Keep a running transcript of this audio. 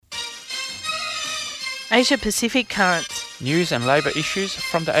Asia-Pacific Currents. News and labour issues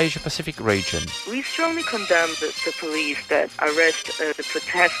from the Asia-Pacific region. We strongly condemn the police that arrest the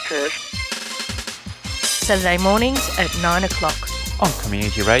protesters. Saturday mornings at 9 o'clock. On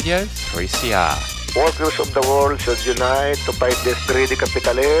Community Radio 3CR. Workers of the world should unite to fight this greedy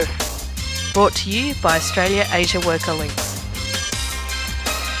capitalists. Brought to you by Australia Asia Worker Links.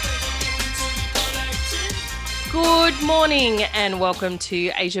 Good morning and welcome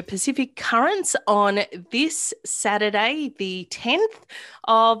to Asia Pacific Currents on this Saturday, the 10th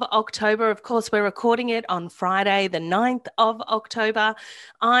of October. Of course, we're recording it on Friday, the 9th of October.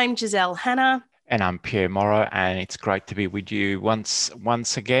 I'm Giselle Hanna. And I'm Pierre Morrow, and it's great to be with you once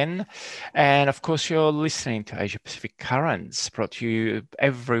again. And of course, you're listening to Asia Pacific Currents, brought to you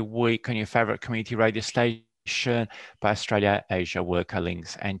every week on your favourite community radio station by Australia Asia Worker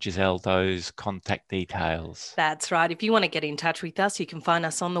Links. And Giselle, those contact details. That's right. If you want to get in touch with us, you can find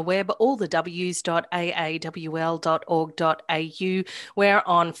us on the web, allthews.aawl.org.au. We're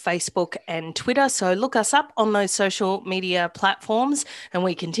on Facebook and Twitter, so look us up on those social media platforms, and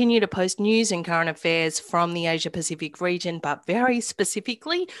we continue to post news and current affairs from the Asia Pacific region, but very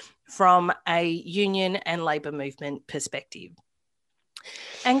specifically from a union and labour movement perspective.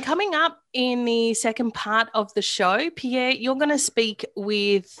 And coming up in the second part of the show, Pierre, you're going to speak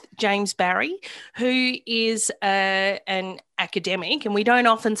with James Barry, who is an academic, and we don't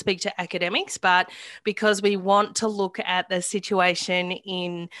often speak to academics, but because we want to look at the situation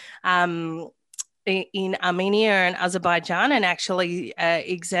in Armenia and Azerbaijan and actually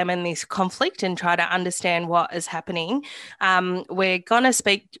examine this conflict and try to understand what is happening. We're going to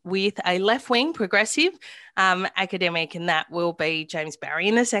speak with a left-wing progressive academic, and that will be James Barry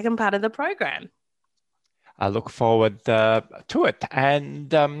in the second part of the program. I look forward to it,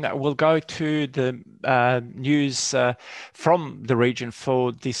 and we'll go to the news from the region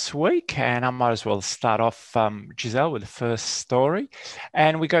for this week, and I might as well start off, Giselle, with the first story.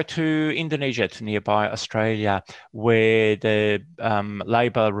 And we go to Indonesia, to nearby Australia, where the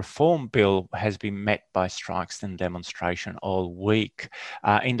Labour Reform Bill has been met by strikes and demonstration all week.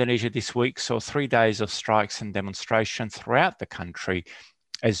 Indonesia this week saw 3 days of strikes and demonstration throughout the country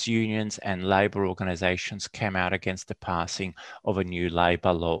as unions and labour organisations came out against the passing of a new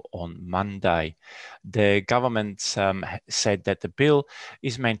labour law on Monday. The government said that the bill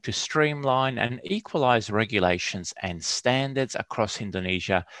is meant to streamline and equalise regulations and standards across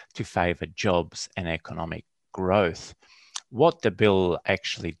Indonesia to favour jobs and economic growth. What the bill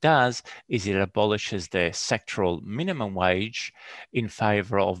actually does is it abolishes the sectoral minimum wage in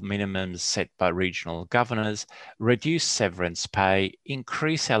favour of minimums set by regional governors, reduce severance pay,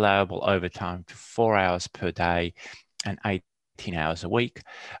 increase allowable overtime to 4 hours per day and 18 hours a week,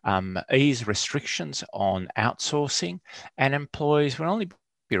 ease restrictions on outsourcing, and employees will only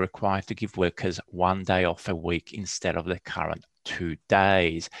be required to give workers 1 day off a week instead of the current 2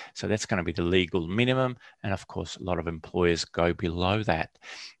 days. So that's going to be the legal minimum. And of course, a lot of employers go below that.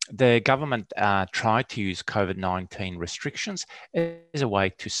 The government tried to use COVID-19 restrictions as a way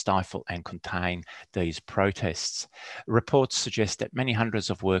to stifle and contain these protests. Reports suggest that many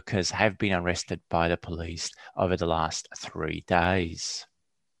hundreds of workers have been arrested by the police over the last 3 days.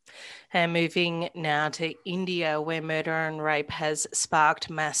 And moving now to India, where murder and rape has sparked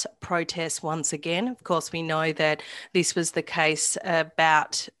mass protests once again. Of course, we know that this was the case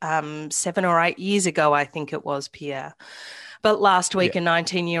about 7 or 8 years ago, I think it was, Pierre. But last week, a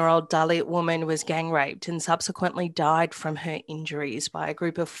 19-year-old Dalit woman was gang raped and subsequently died from her injuries by a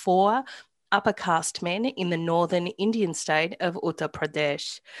group of 4 upper caste men in the northern Indian state of Uttar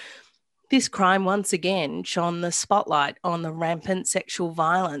Pradesh. This crime once again shone the spotlight on the rampant sexual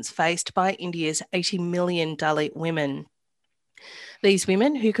violence faced by India's 80 million Dalit women. These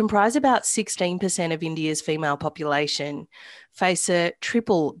women, who comprise about 16% of India's female population, face a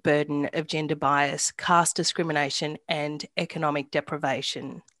triple burden of gender bias, caste discrimination and economic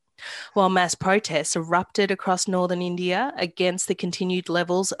deprivation. While mass protests erupted across northern India against the continued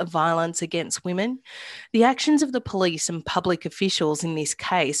levels of violence against women, the actions of the police and public officials in this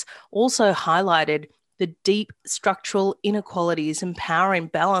case also highlighted the deep structural inequalities and power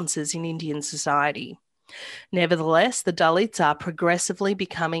imbalances in Indian society. Nevertheless, the Dalits are progressively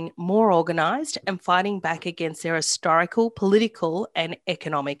becoming more organised and fighting back against their historical, political and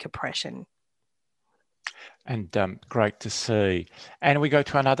economic oppression. And great to see. And we go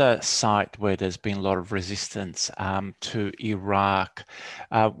to another site where there's been a lot of resistance to Iraq,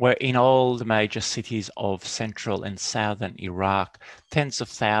 where in all the major cities of central and southern Iraq, tens of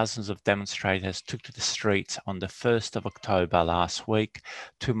thousands of demonstrators took to the streets on the 1st of October last week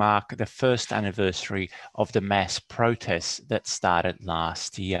to mark the first anniversary of the mass protests that started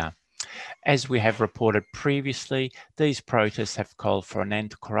last year. As we have reported previously, these protests have called for an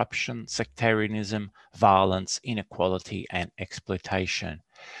end to corruption, sectarianism, violence, inequality, and exploitation.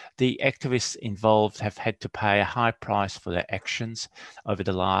 The activists involved have had to pay a high price for their actions over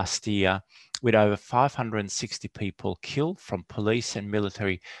the last year, with over 560 people killed from police and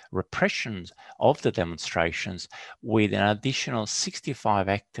military repressions of the demonstrations, with an additional 65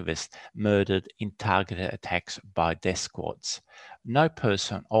 activists murdered in targeted attacks by death squads. No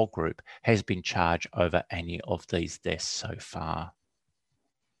person or group has been charged over any of these deaths so far.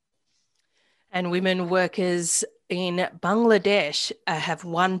 And women workers in Bangladesh have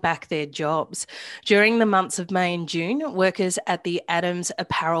won back their jobs. During the months of May and June, workers at the Adams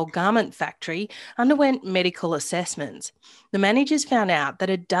Apparel Garment Factory underwent medical assessments. The managers found out that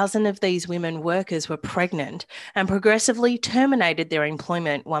a dozen of these women workers were pregnant and progressively terminated their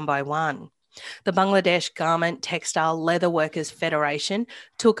employment one by one. The Bangladesh Garment Textile Leather Workers Federation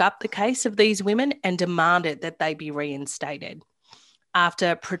took up the case of these women and demanded that they be reinstated.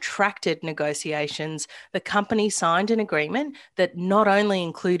 After protracted negotiations, the company signed an agreement that not only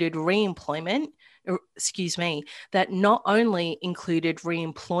included reemploying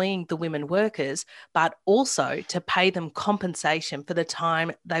the women workers, but also to pay them compensation for the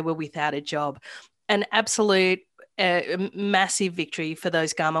time they were without a job. An absolute massive victory for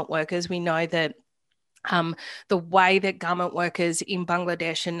those garment workers. We know that the way that garment workers in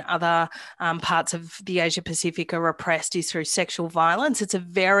Bangladesh and other parts of the Asia Pacific are repressed is through sexual violence. It's a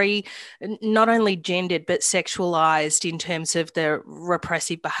very, not only gendered, but sexualized in terms of the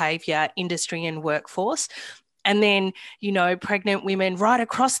repressive behaviour, industry and workforce. And then, pregnant women right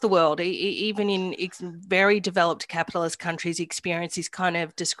across the world, even in very developed capitalist countries, experience this kind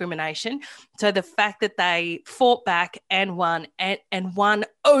of discrimination. So the fact that they fought back and won, and won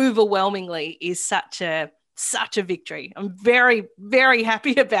overwhelmingly, is such a victory. I'm very, very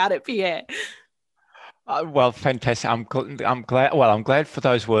happy about it, Pierre. Well, fantastic. I'm glad. Well, I'm glad for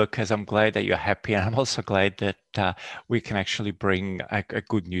those workers. I'm glad that you're happy, and I'm also glad that we can actually bring a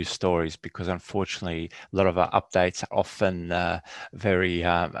good news stories, because unfortunately, a lot of our updates are often very,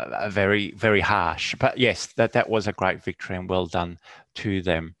 very harsh. But yes, that was a great victory, and well done to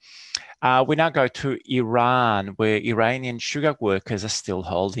them. We now go to Iran, where Iranian sugar workers are still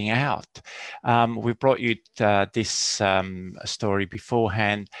holding out. We brought you this story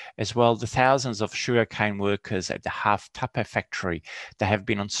beforehand as well. The thousands of sugarcane workers at the Haftape factory that have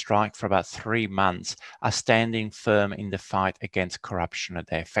been on strike for about 3 months are standing firm in the fight against corruption at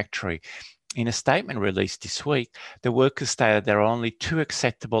their factory. In a statement released this week, the workers stated there are only 2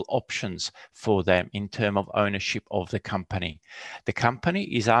 acceptable options for them in terms of ownership of the company. The company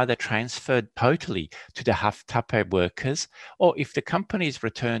is either transferred totally to the Haftape workers, or if the company is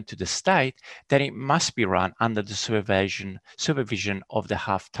returned to the state, then it must be run under the supervision of the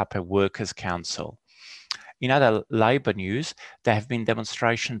Haftape Workers' Council. In other labour news, there have been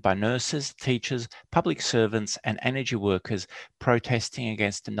demonstrations by nurses, teachers, public servants and energy workers protesting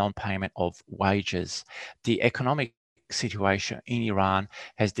against the non-payment of wages. The economic situation in Iran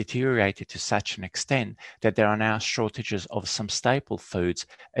has deteriorated to such an extent that there are now shortages of some staple foods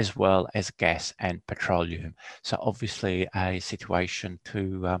as well as gas and petroleum. So obviously a situation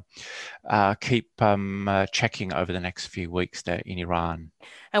to keep checking over the next few weeks there in Iran.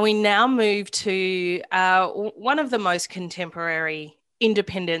 And we now move to one of the most contemporary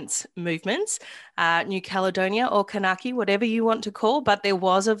independence movements, New Caledonia or Kanaki, whatever you want to call, but there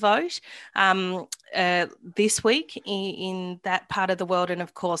was a vote this week in that part of the world. And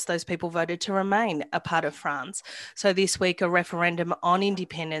of course, those people voted to remain a part of France. So this week, a referendum on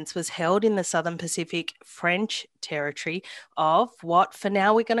independence was held in the Southern Pacific French territory of what for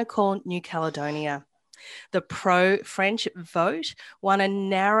now we're going to call New Caledonia. The pro-French vote won a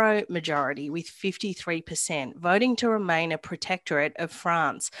narrow majority with 53% voting to remain a protectorate of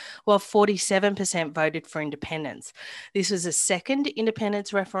France, while 47% voted for independence. This was a second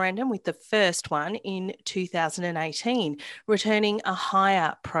independence referendum, with the first one in 2018, returning a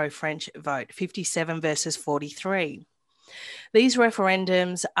higher pro-French vote, 57 versus 43. These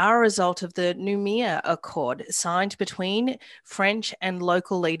referendums are a result of the Nouméa Accord signed between French and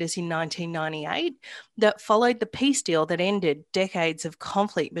local leaders in 1998 that followed the peace deal that ended decades of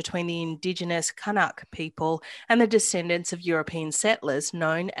conflict between the indigenous Kanak people and the descendants of European settlers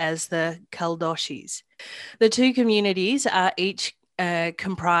known as the Caldoches. The two communities are each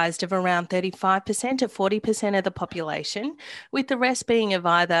comprised of around 35% to 40% of the population, with the rest being of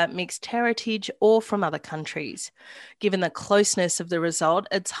either mixed heritage or from other countries. Given the closeness of the result,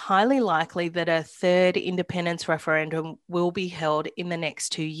 it's highly likely that a third independence referendum will be held in the next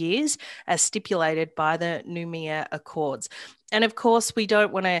 2 years, as stipulated by the Nouméa Accords. And of course, we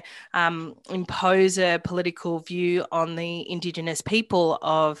don't want to impose a political view on the Indigenous people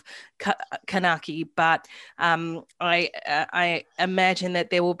of Kanaki, but I imagine that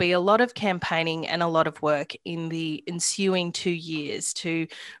there will be a lot of campaigning and a lot of work in the ensuing 2 years to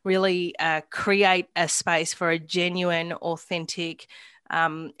really create a space for a genuine, authentic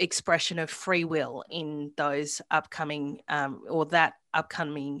expression of free will in those upcoming that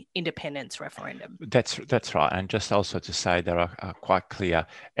upcoming independence referendum. That's right, and just also to say there are quite clear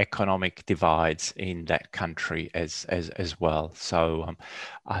economic divides in that country as well. So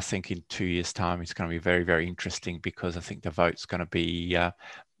I think in 2 years' time it's going to be very, very interesting, because I think the vote's going to be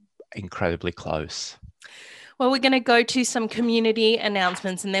incredibly close. Well, we're going to go to some community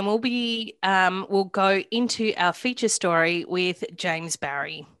announcements, and then we'll go into our feature story with James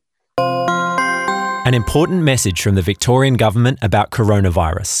Barry. An important message from the Victorian Government about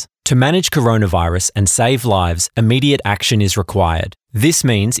coronavirus. To manage coronavirus and save lives, immediate action is required. This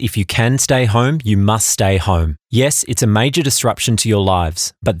means if you can stay home, you must stay home. Yes, it's a major disruption to your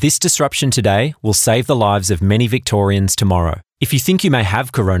lives, but this disruption today will save the lives of many Victorians tomorrow. If you think you may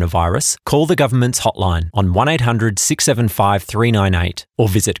have coronavirus, call the government's hotline on 1800 675 398 or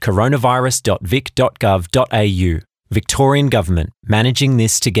visit coronavirus.vic.gov.au. Victorian Government, managing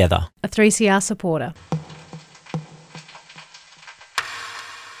this together. A 3CR supporter.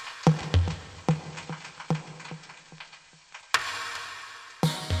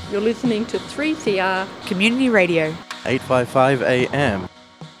 You're listening to 3CR Community Radio, 855 AM.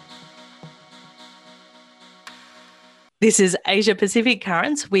 This is Asia Pacific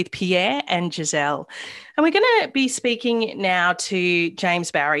Currents with Pierre and Giselle. And we're going to be speaking now to James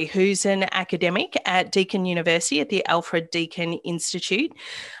Barry, who's an academic at Deakin University at the Alfred Deakin Institute.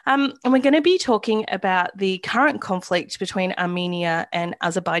 And we're going to be talking about the current conflict between Armenia and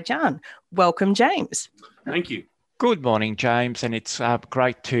Azerbaijan. Welcome, James. Thank you. Good morning, James, and it's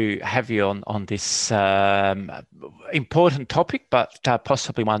great to have you on this important topic, but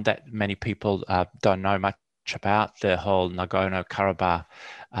possibly one that many people don't know much about, the whole Nagorno-Karabakh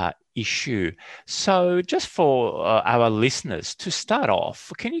issue. So just for our listeners, to start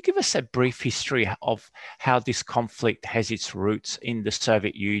off, can you give us a brief history of how this conflict has its roots in the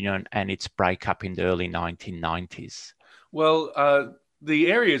Soviet Union and its breakup in the early 1990s? Well,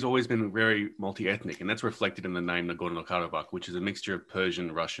 the area has always been very multi-ethnic, and that's reflected in the name Nagorno-Karabakh, which is a mixture of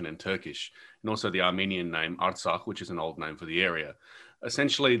Persian, Russian, and Turkish, and also the Armenian name Artsakh, which is an old name for the area.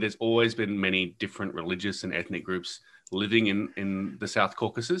 Essentially, there's always been many different religious and ethnic groups living in the South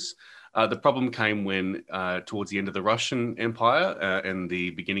Caucasus. The problem came when, towards the end of the Russian Empire and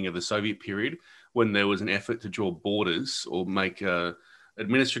the beginning of the Soviet period, when there was an effort to draw borders or make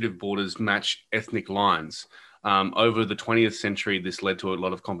administrative borders match ethnic lines. Over the 20th century, this led to a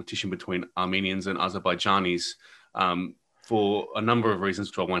lot of competition between Armenians and Azerbaijanis for a number of reasons,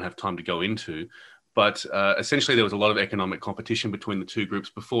 which I won't have time to go into. But essentially, there was a lot of economic competition between the two groups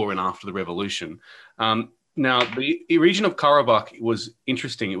before and after the revolution. Now, the region of Karabakh was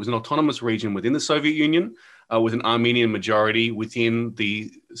interesting. It was an autonomous region within the Soviet Union with an Armenian majority within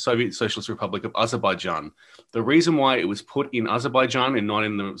the Soviet Socialist Republic of Azerbaijan. The reason why it was put in Azerbaijan and not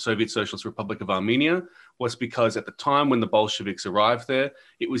in the Soviet Socialist Republic of Armenia was because at the time when the Bolsheviks arrived there,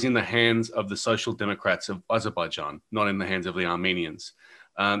 it was in the hands of the Social Democrats of Azerbaijan, not in the hands of the Armenians.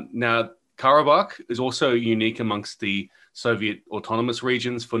 Now, Karabakh is also unique amongst the Soviet autonomous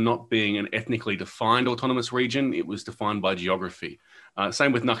regions for not being an ethnically defined autonomous region. It was defined by geography.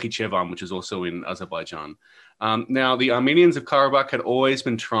 Same with Nakhichevan, which is also in Azerbaijan. Now, the Armenians of Karabakh had always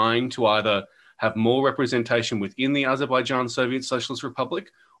been trying to either have more representation within the Azerbaijan Soviet Socialist Republic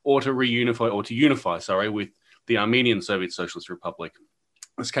or to unify with the Armenian Soviet Socialist Republic.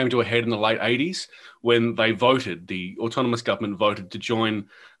 This came to a head in the late 80s when the autonomous government voted to join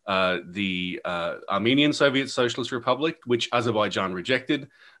the Armenian Soviet Socialist Republic, which Azerbaijan rejected,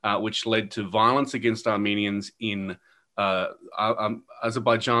 which led to violence against Armenians in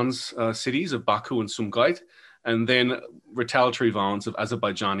Azerbaijan's cities of Baku and Sumgait, and then retaliatory violence of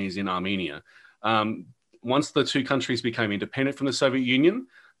Azerbaijanis in Armenia. Once the two countries became independent from the Soviet Union,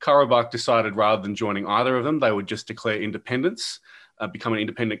 Karabakh decided rather than joining either of them, they would just declare independence, become an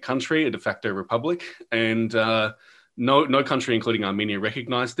independent country, a de facto republic, and no country, including Armenia,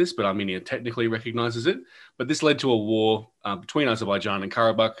 recognized this, but Armenia technically recognizes it. But this led to a war between Azerbaijan and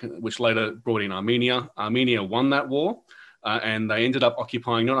Karabakh, which later brought in Armenia. Armenia won that war, and they ended up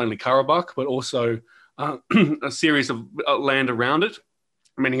occupying not only Karabakh, but also a series of land around it,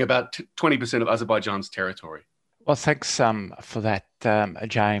 meaning about 20% of Azerbaijan's territory. Well, thanks for that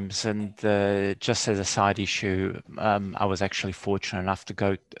James. And just as a side issue, I was actually fortunate enough to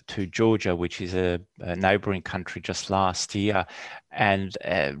go to Georgia, which is a neighboring country, just last year, and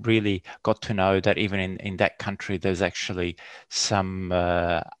really got to know that even in that country, there's actually some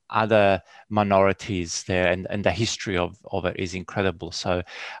other minorities there, and the history of it is incredible. So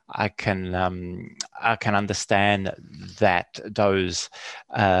I can understand that those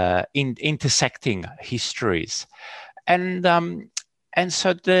intersecting histories, and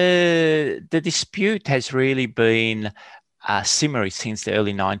so the dispute has really been simmering since the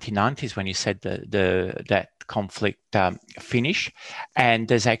early 1990s, when you said that conflict finish, and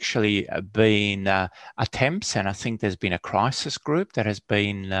there's actually been attempts, and I think there's been a crisis group that has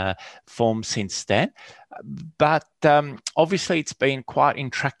been formed since then, but obviously it's been quite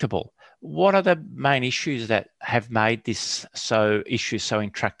intractable. What are the main issues that have made this issue so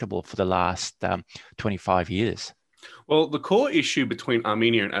intractable for the last 25 years? Well, the core issue between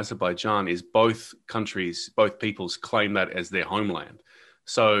Armenia and Azerbaijan is both peoples claim that as their homeland.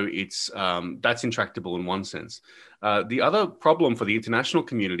 So that's intractable in one sense. The other problem for the international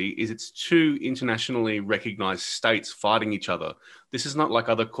community is it's two internationally recognized states fighting each other. This is not like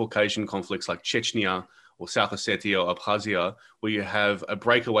other Caucasian conflicts like Chechnya or South Ossetia or Abkhazia, where you have a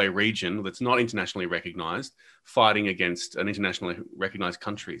breakaway region that's not internationally recognized fighting against an internationally recognized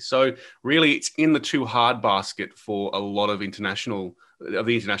country. So really, it's in the too hard basket for a lot of the international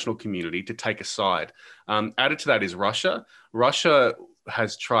community to take a side. Added to that is Russia. Russia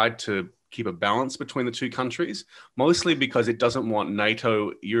has tried to keep a balance between the two countries, mostly because it doesn't want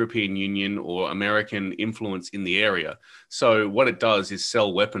NATO, European Union, or American influence in the area. So what it does is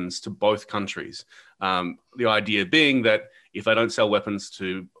sell weapons to both countries. The idea being that if they don't sell weapons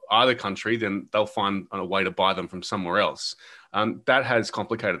to either country, then they'll find a way to buy them from somewhere else. That has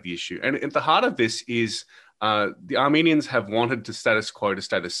complicated the issue. And at the heart of this is the Armenians have wanted the status quo to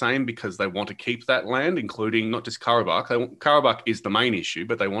stay the same because they want to keep that land, including not just Karabakh. Karabakh is the main issue,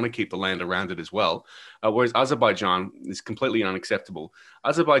 but they want to keep the land around it as well. Whereas Azerbaijan is completely unacceptable.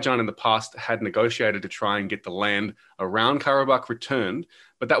 Azerbaijan in the past had negotiated to try and get the land around Karabakh returned,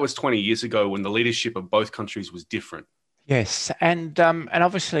 but that was 20 years ago when the leadership of both countries was different. Yes, and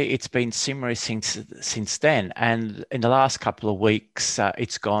obviously it's been simmering since then. And in the last couple of weeks,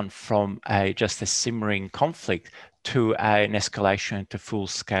 it's gone from just a simmering conflict to an escalation to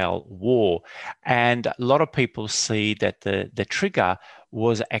full-scale war. And a lot of people see that the trigger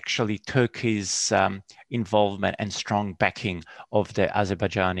was actually Turkey's involvement and strong backing of the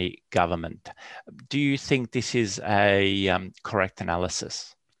Azerbaijani government. Do you think this is a correct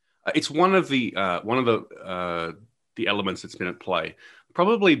analysis? It's one of the elements that's been at play.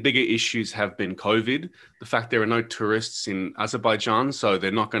 Probably bigger issues have been COVID, the fact there are no tourists in Azerbaijan, so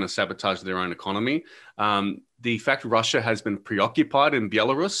they're not going to sabotage their own economy. The fact Russia has been preoccupied in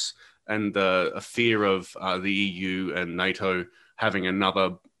Belarus, and a fear of the EU and NATO having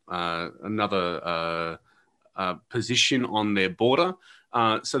another position on their border.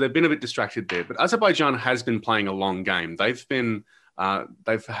 So they've been a bit distracted there. But Azerbaijan has been playing a long game. They've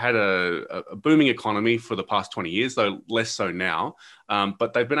had a booming economy for the past 20 years, though less so now.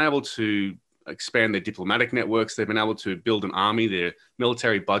 But they've been able to expand their diplomatic networks. They've been able to build an army. Their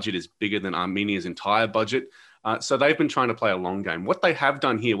military budget is bigger than Armenia's entire budget. So they've been trying to play a long game. What they have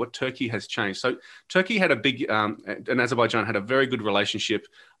done here, what Turkey has changed. So Turkey had and Azerbaijan had a very good relationship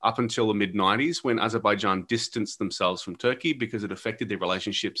up until the mid-90s, when Azerbaijan distanced themselves from Turkey because it affected their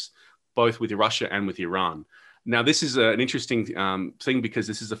relationships both with Russia and with Iran. Now, this is an interesting thing because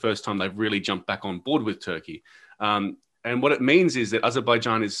this is the first time they've really jumped back on board with Turkey. And what it means is that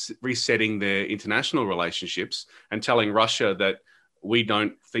Azerbaijan is resetting their international relationships and telling Russia that we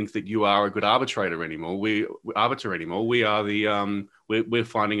don't think that you are a good arbitrator anymore. We are we're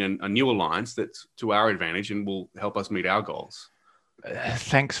finding a new alliance that's to our advantage and will help us meet our goals.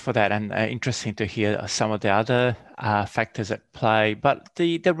 Thanks for that, and interesting to hear some of the other factors at play. But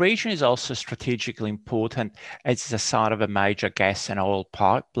the region is also strategically important as it's a site of a major gas and oil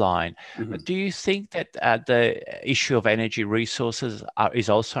pipeline. Mm-hmm. Do you think that the issue of energy resources is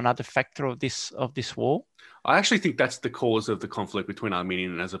also another factor of this war? I actually think that's the cause of the conflict between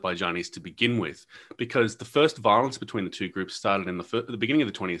Armenian and Azerbaijanis to begin with, because the first violence between the two groups started in the beginning of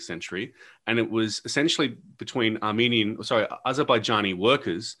the 20th century, and it was essentially between Azerbaijani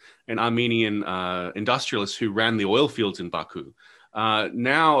workers and Armenian industrialists who ran the oil fields in Baku.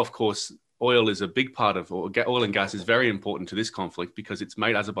 Now, of course, oil is a big part of, oil and gas is very important to this conflict because it's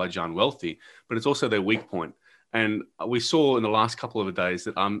made Azerbaijan wealthy, but it's also their weak point. And we saw in the last couple of days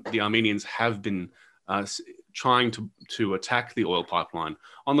that the Armenians have been trying to attack the oil pipeline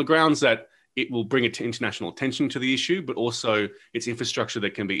on the grounds that it will bring it to international attention to the issue, but also it's infrastructure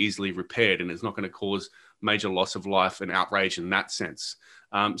that can be easily repaired and it's not going to cause major loss of life and outrage in that sense.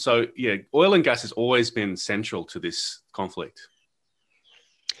 So, yeah, oil and gas has always been central to this conflict.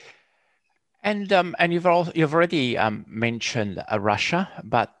 And you've already mentioned Russia,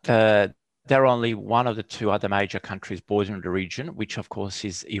 but they're only one of the two other major countries bordering the region, which of course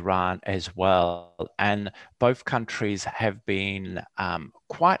is Iran as well. And both countries have been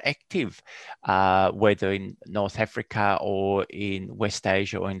quite active, whether in North Africa or in West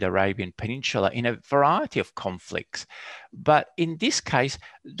Asia or in the Arabian Peninsula, in a variety of conflicts. But in this case,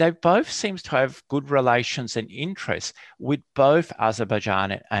 they both seem to have good relations and interests with both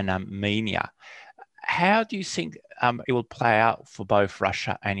Azerbaijan and Armenia. How do you think it will play out for both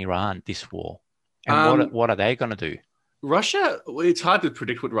Russia and Iran, this war? And what are they going to do? Russia, it's hard to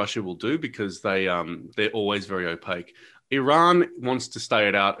predict what Russia will do because they're always very opaque. Iran wants to stay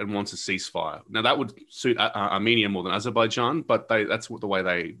it out and wants a ceasefire. Now, that would suit Armenia more than Azerbaijan, but that's the way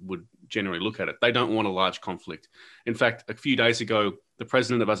they would generally look at it. They don't want a large conflict. In fact, a few days ago, the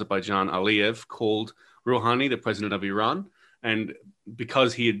president of Azerbaijan, Aliyev, called Rouhani, the president of Iran, and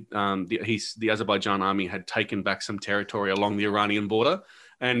because he had the Azerbaijan army had taken back some territory along the Iranian border,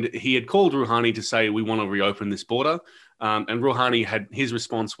 and he had called Rouhani to say, we want to reopen this border. And Rouhani his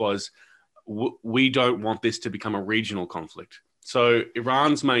response was, we don't want this to become a regional conflict. So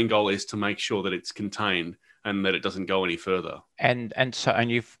Iran's main goal is to make sure that it's contained and that it doesn't go any further. And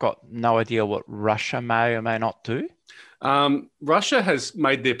you've got no idea what Russia may or may not do? Russia has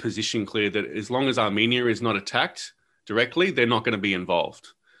made their position clear that as long as Armenia is not attacked directly, they're not going to be involved.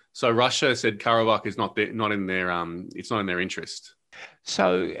 So Russia said Karabakh is not in their interest.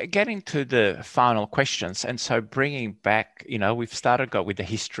 So getting to the final questions, and so bringing back, we've started with the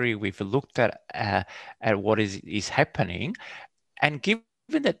history, we've looked at what is happening, and given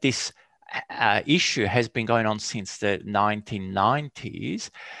that this issue has been going on since the 1990s,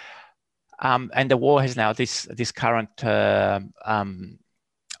 and the war has now this current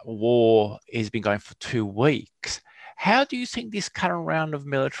war has been going for 2 weeks. How do you think this current round of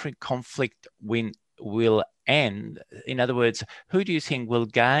military conflict will end? In other words, who do you think will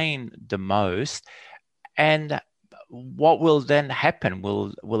gain the most? And what will then happen?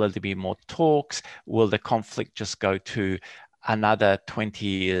 Will there be more talks? Will the conflict just go to another 20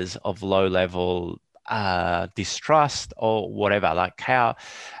 years of low-level distrust or whatever? Like how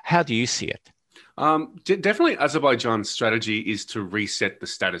do you see it? Definitely Azerbaijan's strategy is to reset the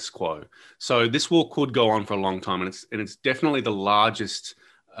status quo. So this war could go on for a long time, and it's definitely the largest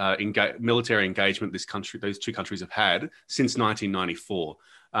military engagement those two countries have had since 1994.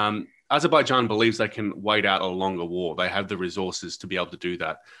 Azerbaijan believes they can wait out a longer war. They have the resources to be able to do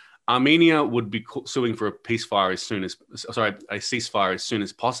that. Armenia would be suing for a ceasefire as soon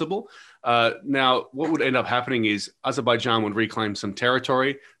as possible. Now, what would end up happening is Azerbaijan would reclaim some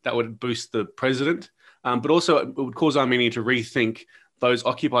territory that would boost the president, but also it would cause Armenia to rethink those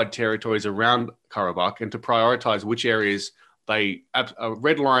occupied territories around Karabakh and to prioritize which areas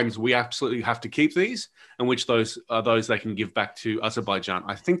red lines, we absolutely have to keep these, and which those they can give back to Azerbaijan.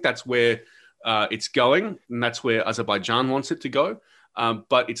 I think that's where it's going, and that's where Azerbaijan wants it to go.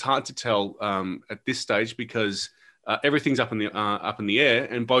 But it's hard to tell at this stage because everything's up in the air,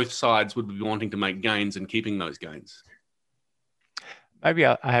 and both sides would be wanting to make gains and keeping those gains. Maybe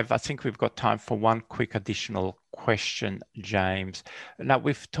I think we've got time for one quick additional question, James. Now,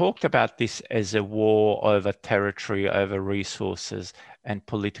 we've talked about this as a war over territory, over resources, and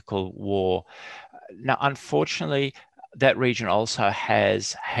political war. Now, unfortunately, that region also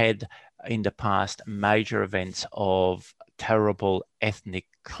has had in the past major events of terrible ethnic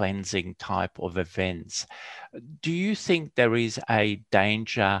cleansing type of events. Do you think there is a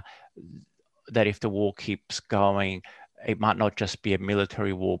danger that if the war keeps going, it might not just be a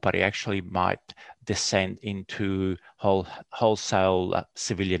military war, but it actually might descend into wholesale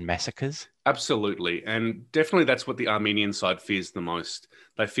civilian massacres? Absolutely. And definitely that's what the Armenian side fears the most.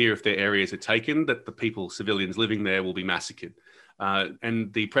 They fear if their areas are taken, that the civilians living there will be massacred.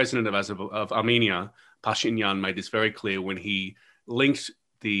 And the president of Armenia, Pashinyan, made this very clear when he linked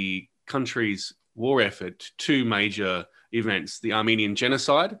the country's war effort to 2 major events: the Armenian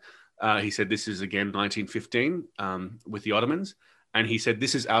genocide. He said this is again 1915 with the Ottomans, and he said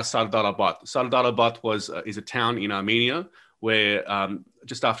this is our Sardarabad. Sardarabad is a town in Armenia where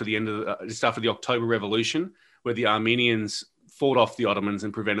just after the October Revolution, where the Armenians fought off the Ottomans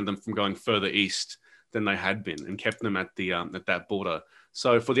and prevented them from going further east than they had been, and kept them at that border.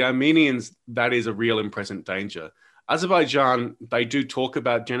 So for the Armenians, that is a real and present danger. Azerbaijan, they do talk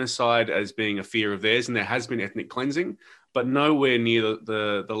about genocide as being a fear of theirs, and there has been ethnic cleansing, but nowhere near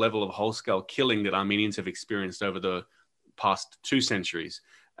the level of whole-scale killing that Armenians have experienced over the past 2 centuries.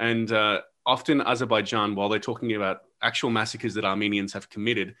 And often Azerbaijan, while they're talking about actual massacres that Armenians have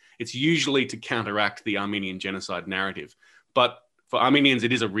committed, it's usually to counteract the Armenian genocide narrative. But for Armenians,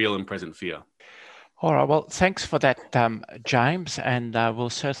 it is a real and present fear. All right. Well, thanks for that, James. And we'll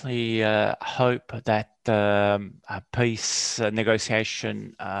certainly hope that peace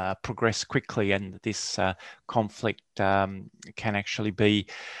negotiation progress quickly and this conflict can actually be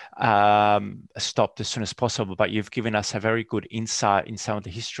stopped as soon as possible. But you've given us a very good insight in some of the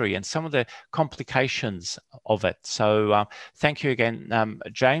history and some of the complications of it. So thank you again,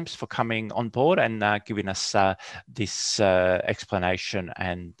 James, for coming on board and giving us this explanation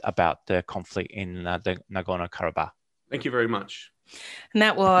and about the conflict in the Nagorno-Karabakh. Thank you very much. And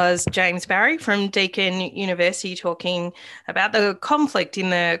that was James Barry from Deakin University talking about the conflict in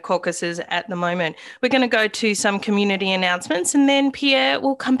the Caucasus at the moment. We're going to go to some community announcements and then Pierre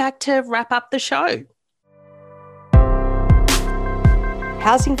will come back to wrap up the show.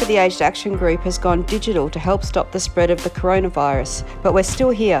 Housing for the Aged Action Group has gone digital to help stop the spread of the coronavirus, but we're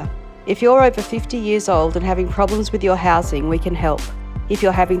still here. If you're over 50 years old and having problems with your housing, we can help. If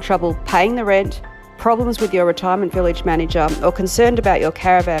you're having trouble paying the rent, problems with your retirement village manager or concerned about your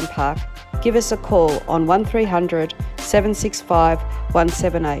caravan park, give us a call on 1300 765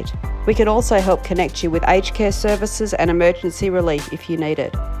 178. We can also help connect you with aged care services and emergency relief if you need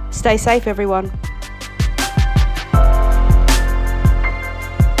it. Stay safe, everyone.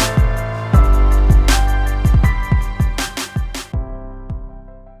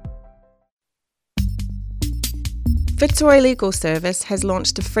 Fitzroy Legal Service has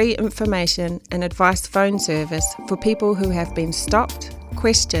launched a free information and advice phone service for people who have been stopped,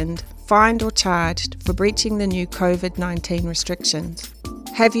 questioned, fined or charged for breaching the new COVID-19 restrictions.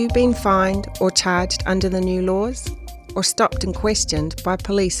 Have you been fined or charged under the new laws? Or stopped and questioned by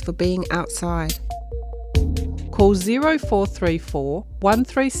police for being outside? Call 0434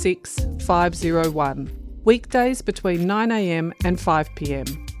 136 501. Weekdays between 9am and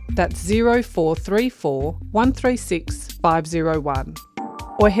 5pm. That's 0434 136 501.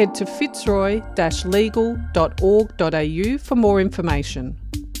 Or head to fitzroy-legal.org.au for more information.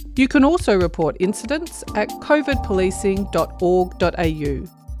 You can also report incidents at covidpolicing.org.au.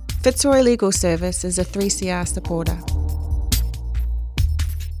 Fitzroy Legal Service is a 3CR supporter.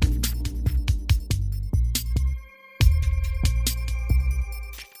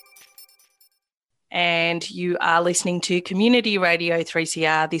 And you are listening to Community Radio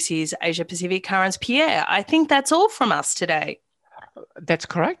 3CR. This is Asia Pacific Currents. Pierre, I think that's all from us today. That's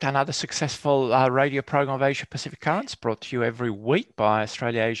correct. Another successful radio program of Asia Pacific Currents brought to you every week by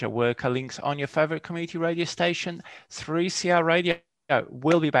Australia Asia Worker. Links on your favourite community radio station, 3CR Radio.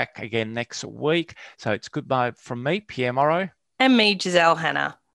 We'll be back again next week. So it's goodbye from me, Pierre Morrow. And me, Giselle Hanna.